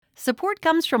Support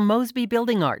comes from Mosby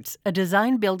Building Arts, a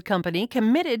design-build company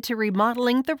committed to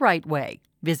remodeling the right way.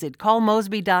 Visit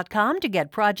callmosby.com to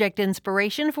get project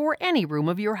inspiration for any room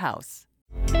of your house.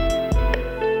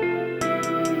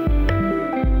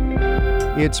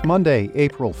 It's Monday,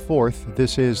 April 4th.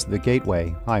 This is The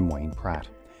Gateway. I'm Wayne Pratt.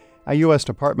 A U.S.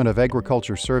 Department of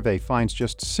Agriculture survey finds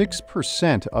just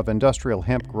 6% of industrial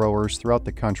hemp growers throughout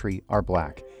the country are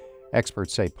black.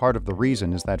 Experts say part of the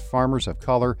reason is that farmers of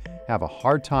color have a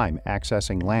hard time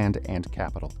accessing land and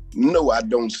capital. No, I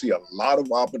don't see a lot of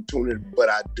opportunity, but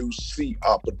I do see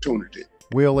opportunity.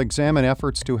 We'll examine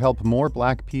efforts to help more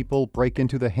black people break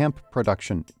into the hemp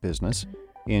production business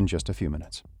in just a few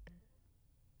minutes.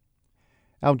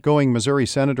 Outgoing Missouri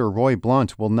Senator Roy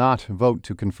Blunt will not vote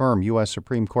to confirm U.S.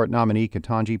 Supreme Court nominee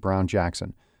Ketanji Brown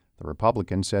Jackson. The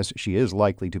Republican says she is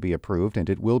likely to be approved, and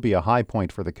it will be a high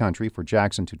point for the country for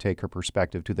Jackson to take her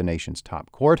perspective to the nation's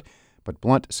top court. But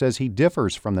Blunt says he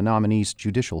differs from the nominee's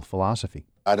judicial philosophy.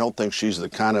 I don't think she's the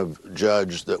kind of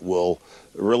judge that will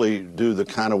really do the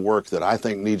kind of work that I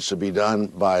think needs to be done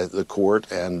by the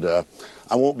court, and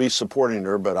I won't be supporting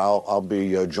her, but I'll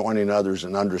be joining others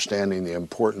in understanding the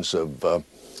importance of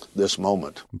this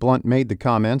moment. Blunt made the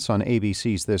comments on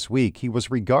ABC's This Week. He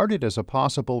was regarded as a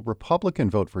possible Republican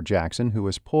vote for Jackson, who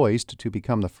is poised to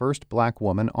become the first black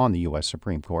woman on the U.S.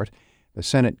 Supreme Court. The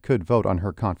Senate could vote on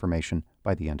her confirmation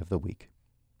by the end of the week.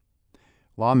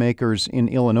 Lawmakers in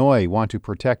Illinois want to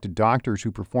protect doctors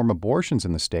who perform abortions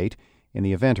in the state in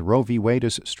the event Roe v. Wade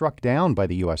is struck down by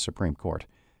the U.S. Supreme Court.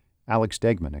 Alex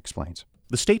Degman explains.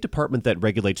 The state department that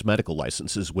regulates medical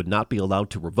licenses would not be allowed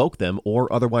to revoke them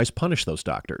or otherwise punish those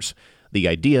doctors. The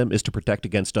idea is to protect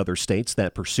against other states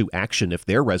that pursue action if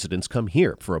their residents come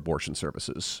here for abortion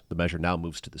services. The measure now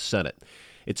moves to the Senate.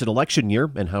 It's an election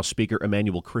year, and House Speaker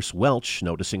Emanuel Chris Welch,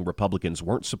 noticing Republicans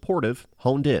weren't supportive,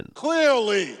 honed in.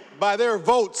 Clearly, by their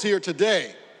votes here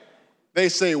today, they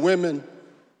say, women,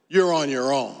 you're on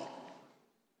your own.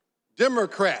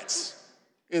 Democrats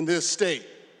in this state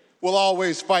will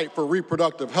always fight for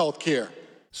reproductive health care.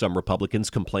 Some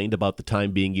Republicans complained about the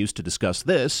time being used to discuss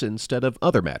this instead of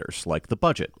other matters like the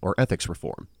budget or ethics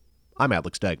reform. I'm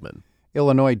Alex Degman.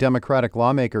 Illinois Democratic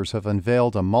lawmakers have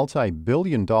unveiled a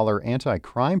multi-billion-dollar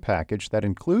anti-crime package that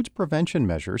includes prevention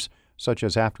measures such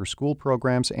as after-school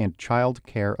programs and child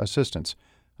care assistance.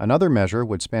 Another measure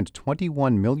would spend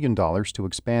 $21 million to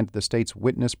expand the state's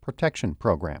witness protection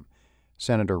program.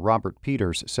 Senator Robert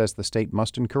Peters says the state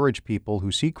must encourage people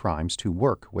who see crimes to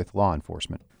work with law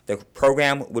enforcement. The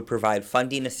program would provide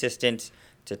funding assistance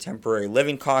to temporary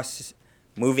living costs,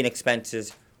 moving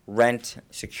expenses, rent,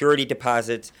 security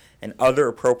deposits, and other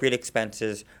appropriate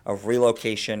expenses of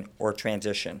relocation or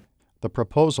transition. The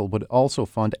proposal would also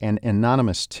fund an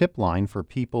anonymous tip line for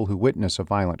people who witness a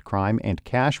violent crime and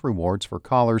cash rewards for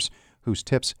callers whose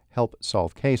tips help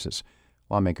solve cases.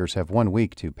 Lawmakers have 1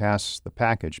 week to pass the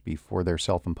package before their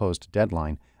self-imposed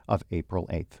deadline of April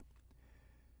 8th.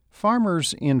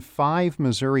 Farmers in 5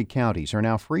 Missouri counties are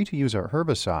now free to use a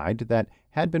herbicide that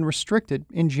had been restricted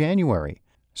in January.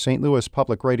 St. Louis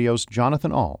Public Radio's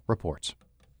Jonathan Ahl reports.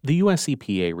 The U.S.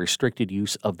 EPA restricted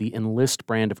use of the Enlist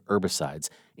brand of herbicides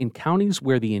in counties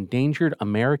where the endangered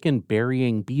American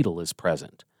burying beetle is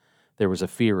present. There was a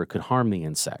fear it could harm the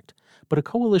insect, but a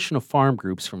coalition of farm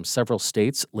groups from several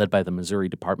states, led by the Missouri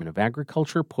Department of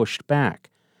Agriculture, pushed back.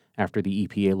 After the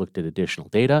EPA looked at additional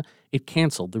data, it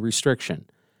canceled the restriction.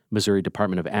 Missouri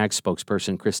Department of Ag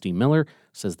spokesperson Christy Miller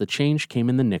says the change came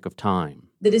in the nick of time.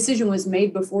 The decision was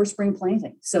made before spring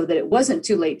planting so that it wasn't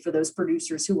too late for those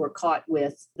producers who were caught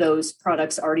with those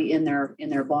products already in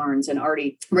their barns and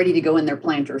already ready to go in their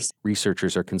planters.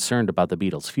 Researchers are concerned about the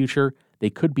beetle's future. They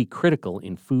could be critical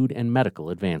in food and medical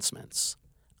advancements.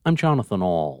 I'm Jonathan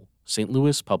Ahl, St.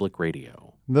 Louis Public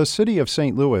Radio. The city of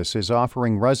St. Louis is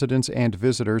offering residents and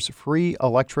visitors free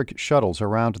electric shuttles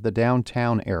around the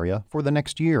downtown area for the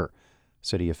next year.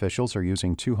 City officials are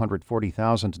using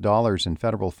 $240,000 in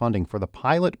federal funding for the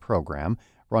pilot program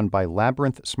run by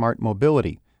Labyrinth Smart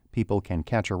Mobility. People can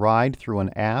catch a ride through an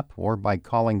app or by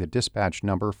calling the dispatch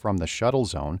number from the shuttle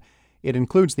zone. It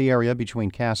includes the area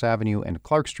between Cass Avenue and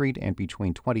Clark Street and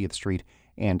between 20th Street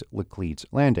and Laclede's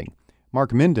Landing.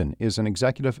 Mark Minden is an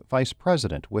executive vice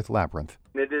president with Labyrinth.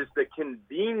 It is the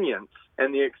convenience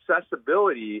and the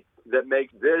accessibility that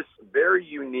makes this very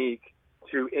unique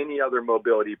to any other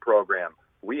mobility program.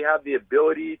 We have the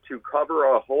ability to cover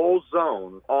a whole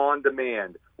zone on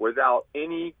demand without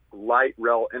any light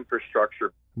rail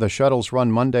infrastructure. The shuttles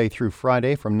run Monday through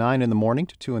Friday from 9 in the morning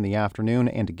to 2 in the afternoon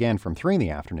and again from 3 in the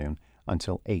afternoon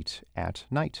until 8 at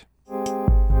night.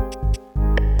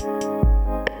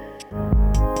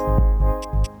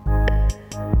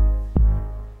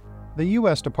 The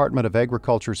U.S. Department of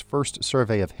Agriculture's first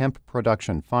survey of hemp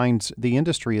production finds the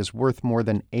industry is worth more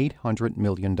than $800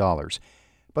 million.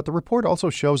 But the report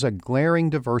also shows a glaring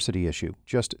diversity issue.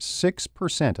 Just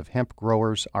 6% of hemp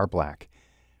growers are black.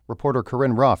 Reporter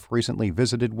Corinne Ruff recently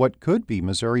visited what could be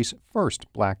Missouri's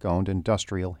first black-owned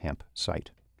industrial hemp site.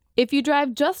 If you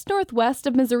drive just northwest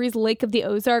of Missouri's Lake of the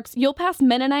Ozarks, you'll pass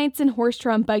Mennonites and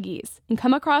horse-drawn buggies and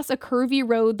come across a curvy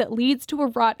road that leads to a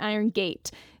wrought iron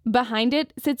gate. Behind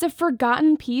it sits a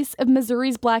forgotten piece of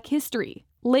Missouri's black history,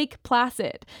 Lake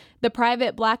Placid. The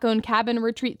private black-owned cabin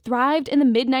retreat thrived in the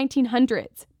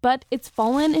mid-1900s, but it's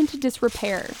fallen into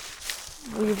disrepair.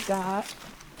 We've got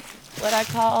what I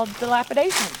call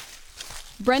dilapidation.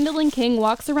 Brendalyn King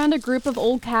walks around a group of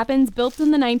old cabins built in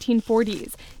the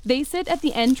 1940s. They sit at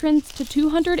the entrance to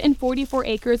 244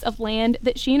 acres of land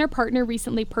that she and her partner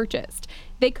recently purchased.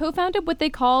 They co-founded what they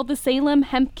call the Salem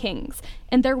Hemp Kings,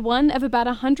 and they're one of about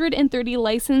 130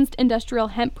 licensed industrial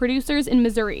hemp producers in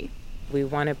Missouri. We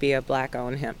want to be a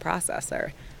black-owned hemp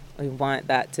processor. We want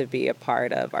that to be a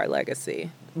part of our legacy.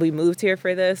 We moved here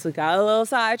for this. We got a little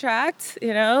sidetracked,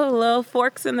 little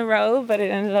forks in the road, but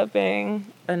it ended up being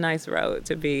a nice road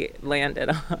to be landed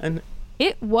on.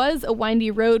 It was a windy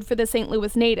road for the St.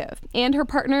 Louis native and her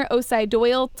partner Osai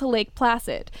Doyle to Lake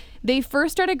Placid. They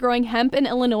first started growing hemp in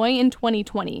Illinois in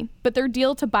 2020, but their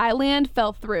deal to buy land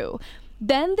fell through.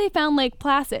 Then they found Lake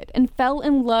Placid and fell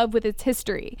in love with its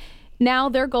history. Now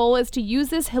their goal is to use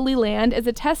this hilly land as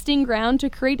a testing ground to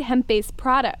create hemp-based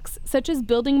products, such as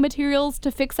building materials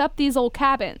to fix up these old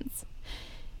cabins.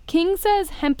 King says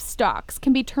hemp stalks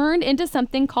can be turned into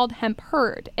something called hemp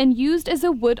hurd and used as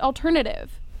a wood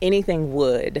alternative. Anything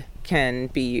wood can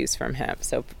be used from hemp.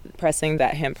 So pressing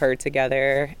that hemp hurd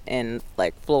together in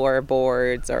like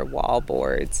floorboards or wall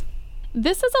boards.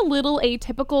 This is a little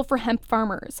atypical for hemp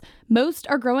farmers. Most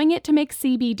are growing it to make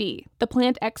CBD, the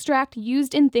plant extract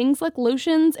used in things like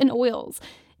lotions and oils.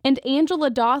 And Angela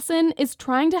Dawson is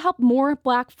trying to help more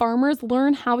black farmers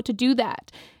learn how to do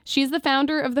that. She's the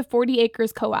founder of the 40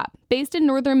 Acres Co-op, based in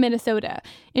northern Minnesota,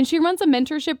 and she runs a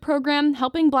mentorship program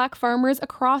helping black farmers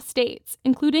across states,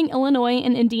 including Illinois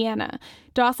and Indiana.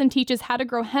 Dawson teaches how to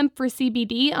grow hemp for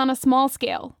CBD on a small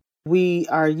scale. We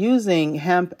are using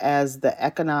hemp as the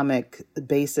economic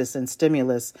basis and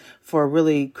stimulus for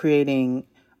really creating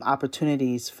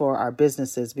opportunities for our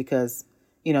businesses because,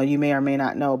 you may or may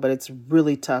not know, but it's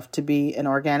really tough to be an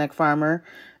organic farmer.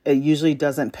 It usually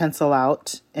doesn't pencil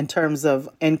out in terms of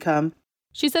income.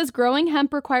 She says growing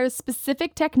hemp requires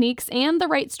specific techniques and the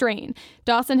right strain.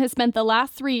 Dawson has spent the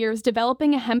last 3 years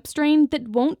developing a hemp strain that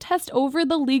won't test over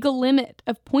the legal limit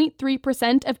of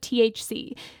 0.3% of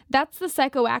THC. That's the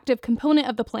psychoactive component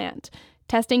of the plant.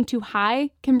 Testing too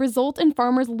high can result in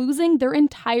farmers losing their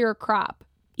entire crop.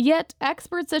 Yet,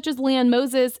 experts such as Leon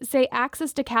Moses say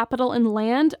access to capital and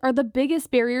land are the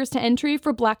biggest barriers to entry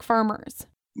for black farmers.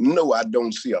 No, I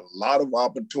don't see a lot of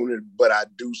opportunity, but I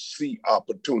do see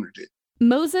opportunity.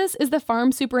 Moses is the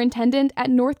farm superintendent at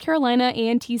North Carolina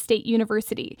A&T State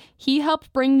University. He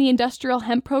helped bring the industrial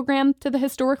hemp program to the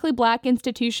historically black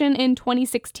institution in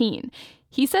 2016.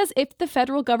 He says if the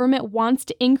federal government wants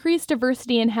to increase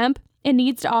diversity in hemp, it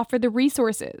needs to offer the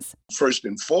resources. First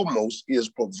and foremost is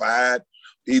provide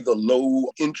either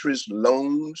low interest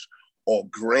loans or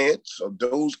grants or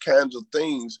those kinds of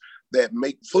things that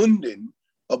make funding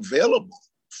available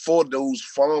for those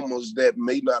farmers that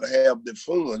may not have the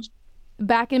funds.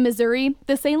 Back in Missouri,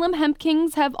 the Salem Hemp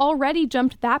Kings have already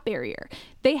jumped that barrier.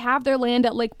 They have their land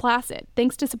at Lake Placid,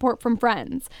 thanks to support from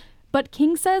friends. But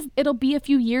King says it'll be a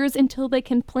few years until they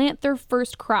can plant their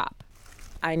first crop.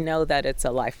 I know that it's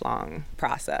a lifelong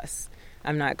process.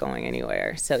 I'm not going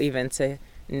anywhere. So even to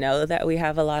know that we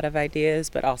have a lot of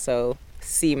ideas, but also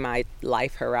see my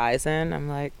life horizon, I'm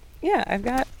like, yeah, I've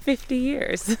got 50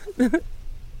 years.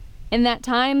 In that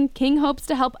time, King hopes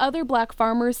to help other black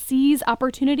farmers seize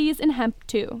opportunities in hemp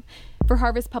too. For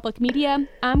Harvest Public Media,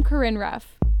 I'm Corinne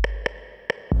Ruff.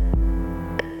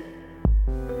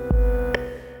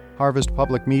 Harvest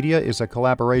Public Media is a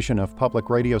collaboration of public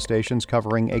radio stations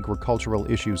covering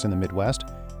agricultural issues in the Midwest.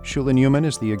 Shula Newman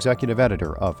is the executive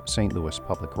editor of St. Louis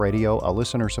Public Radio, a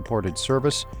listener-supported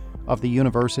service of the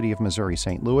University of Missouri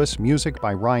St. Louis. Music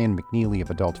by Ryan McNeely of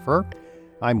Adult Fur.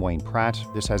 I'm Wayne Pratt.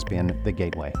 This has been The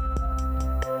Gateway.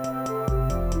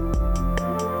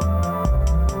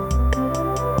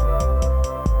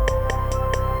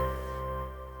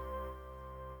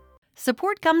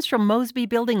 Support comes from Mosby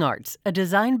Building Arts, a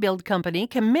design-build company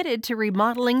committed to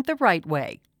remodeling the right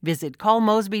way. Visit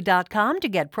callmosby.com to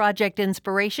get project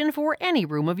inspiration for any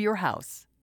room of your house.